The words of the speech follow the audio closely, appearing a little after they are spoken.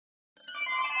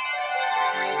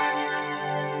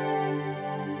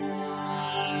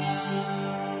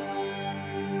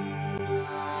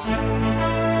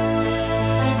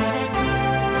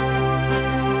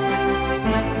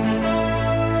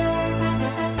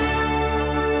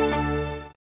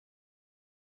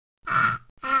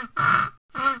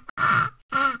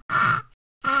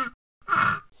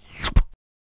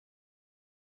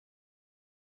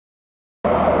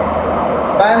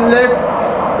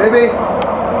Baby.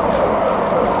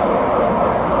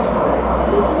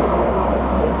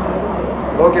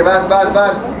 Okay,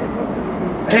 बस.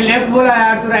 अरे left बोला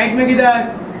यार, तू राइट में किधर?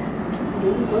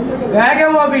 गया क्या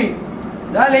वो अभी?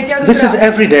 जा लेके आ दूसरा. This is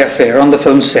everyday affair on the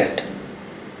film set.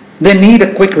 They need a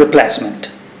quick replacement.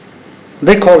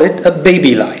 They call it a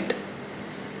baby light.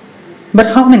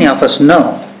 But how many of us know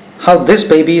how this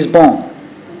baby is born?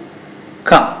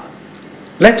 Come,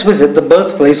 let's visit the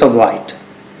birthplace of light.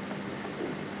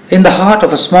 In the heart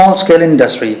of a small-scale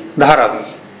industry, Dharavi,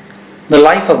 the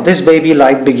life of this baby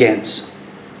light begins.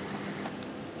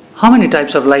 How many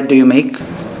types of light do you make?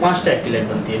 5 type की light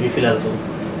बनती है अभी फिलहाल तो.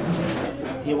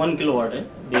 ये 1 kilowatt है,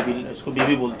 baby, इसको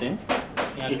baby बोलते हैं.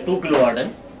 ये 2 किलोवाट है,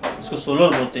 इसको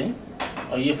सोलर बोलते हैं.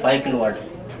 और ये 5 किलोवाट है,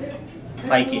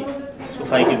 5K, इसको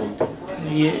 5K बोलते हैं.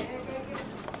 ये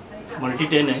मल्टी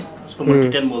 10 है, इसको मल्टी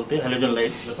 10 बोलते हैं, हेलोजन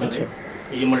लाइट.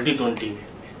 ये मल्टी 20 है.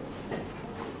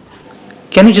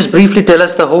 Can you just briefly tell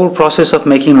us the whole process of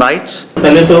making lights?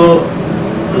 पहले तो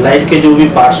लाइट के जो भी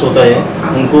पार्ट्स होता है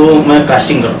उनको मैं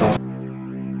कास्टिंग करता हूँ.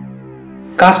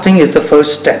 Casting is the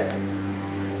first step.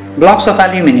 Blocks of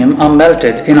aluminium are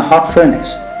melted in a hot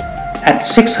furnace at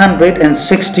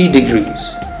 660 degrees.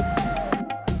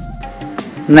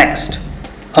 Next,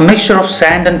 a mixture of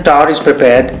sand and tar is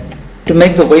prepared to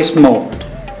make the waste mold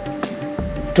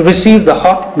to receive the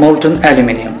hot molten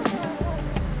aluminium.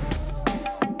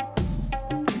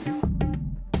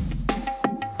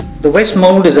 The waste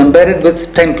mold is embedded with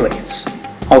templates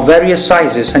of various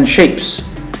sizes and shapes,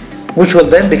 which will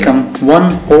then become one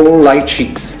whole light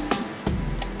sheath.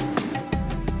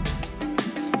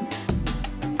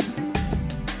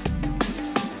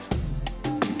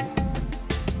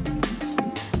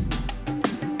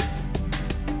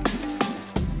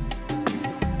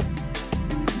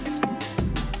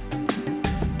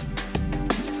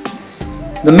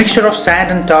 The mixture of sand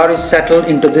and tar is settled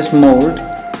into this mold.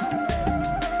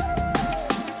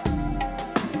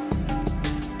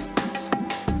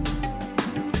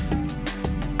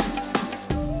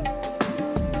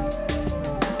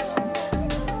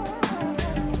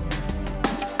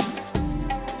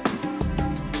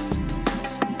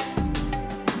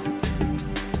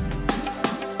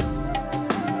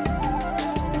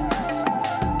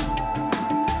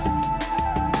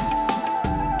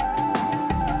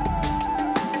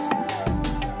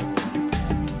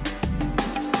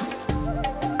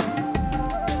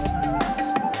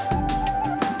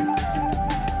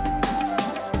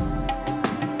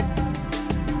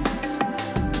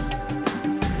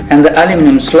 And the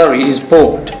aluminum slurry is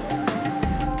poured.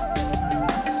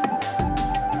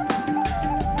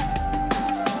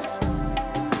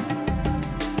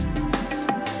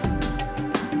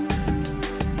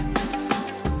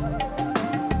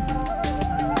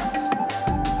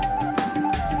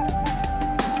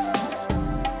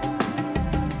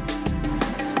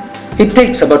 It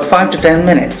takes about 5 to 10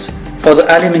 minutes for the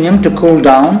aluminium to cool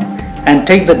down and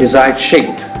take the desired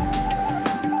shape.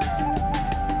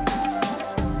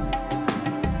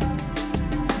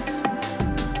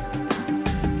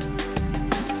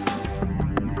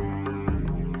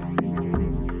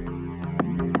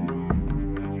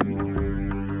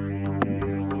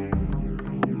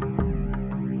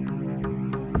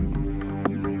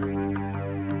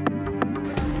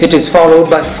 It is followed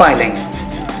by filing.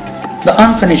 The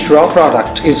unfinished raw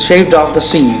product is shaved off the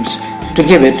seams to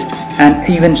give it an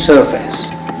even surface.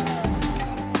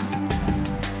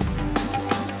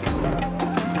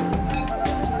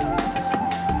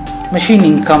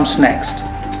 Machining comes next.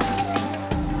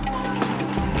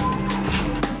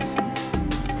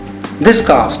 This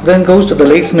cast then goes to the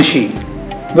lathe machine,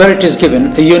 where it is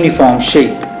given a uniform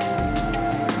shape.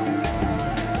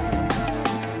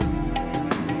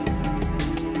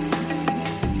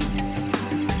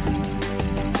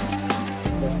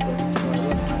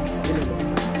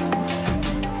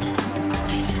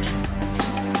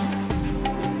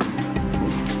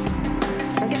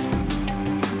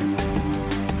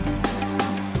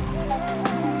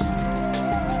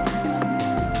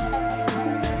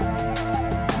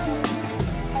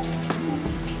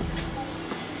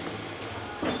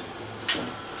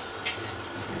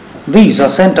 These are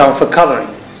sent out for coloring,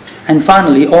 and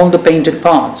finally all the painted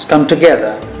parts come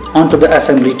together onto the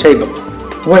assembly table,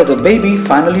 where the baby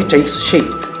finally takes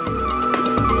shape.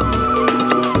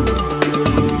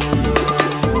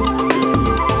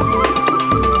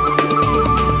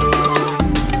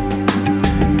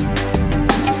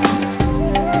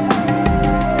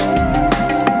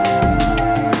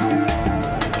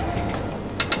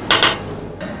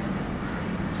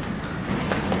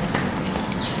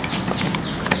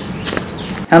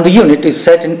 And the unit is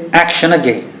set in action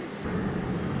again.